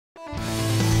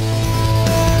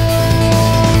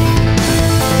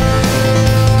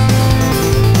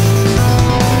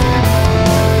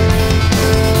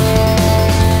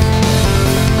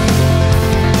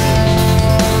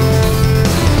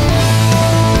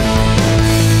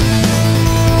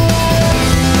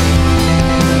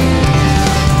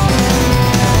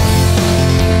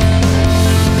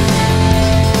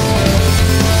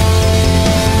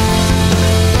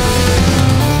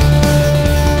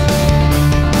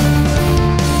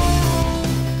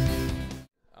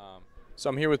So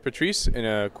I'm here with Patrice in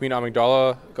a Queen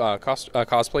Amidala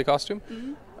cosplay costume.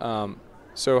 Mm-hmm.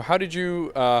 So how did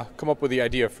you come up with the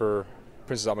idea for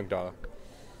Princess Amidala?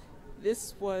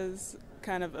 This was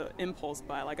kind of an impulse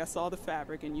buy. Like, I saw the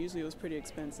fabric, and usually it was pretty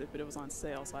expensive, but it was on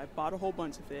sale, so I bought a whole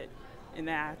bunch of it, and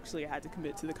then actually I had to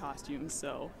commit to the costumes,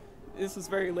 so this was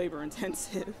very labor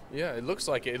intensive. Yeah, it looks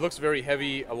like it. It looks very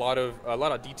heavy. A lot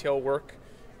of detail work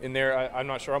in there. I'm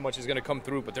not sure how much is going to come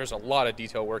through, but there's a lot of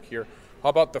detail work here. How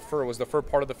about the fur? Was the fur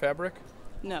part of the fabric?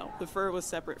 No, the fur was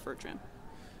separate fur trim.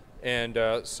 And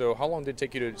so how long did it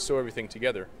take you to sew everything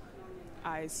together?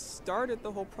 I started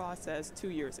the whole process 2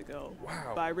 years ago.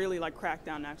 Wow. But I really cracked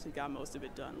down and actually got most of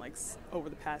it done over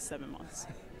the past 7 months.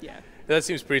 Yeah. That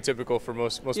seems pretty typical for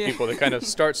most Yeah. people. They kind of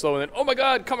start slow and then, oh my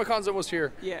God, Comic-Con's almost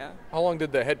here. Yeah. How long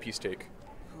did the headpiece take?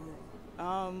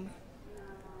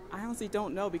 I honestly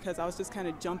don't know, because I was just kind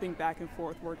of jumping back and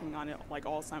forth working on it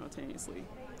all simultaneously.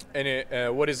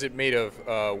 And what is it made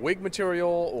of? Wig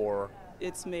material or?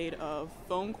 It's made of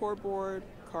foam core board,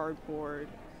 cardboard,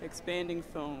 expanding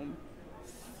foam,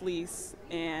 fleece,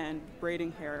 and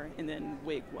braiding hair, and then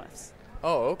wig wefts.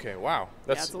 Oh, okay. Wow.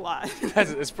 That's a lot.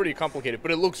 It's pretty complicated,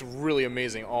 but it looks really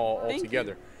amazing all Thank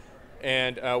together. you.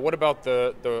 And what about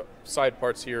the side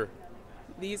parts here?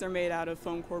 These are made out of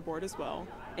foam core board as well,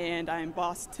 and I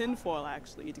embossed tinfoil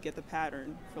actually to get the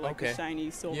pattern for the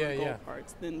shiny silver and gold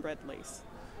parts, then red lace.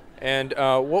 And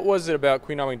what was it about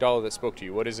Queen Amidala that spoke to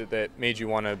you? What is it that made you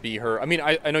want to be her? I mean,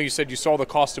 I know you said you saw the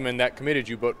costume and that committed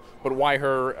you, but why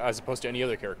her as opposed to any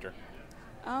other character?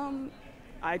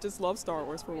 I just love Star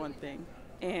Wars for one thing,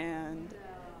 and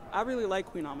I really like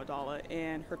Queen Amidala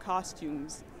and her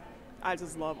costumes. I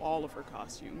just love all of her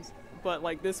costumes, but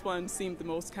this one seemed the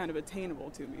most kind of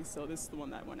attainable to me, so this is the one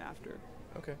that I went after.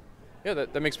 Okay. Yeah,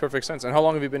 that makes perfect sense. And how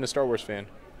long have you been a Star Wars fan?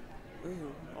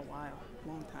 Ooh, a while.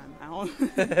 Long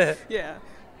time. Yeah,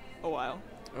 a while.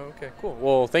 Okay, cool.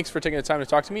 Well, thanks for taking the time to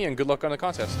talk to me, and good luck on the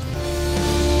contest.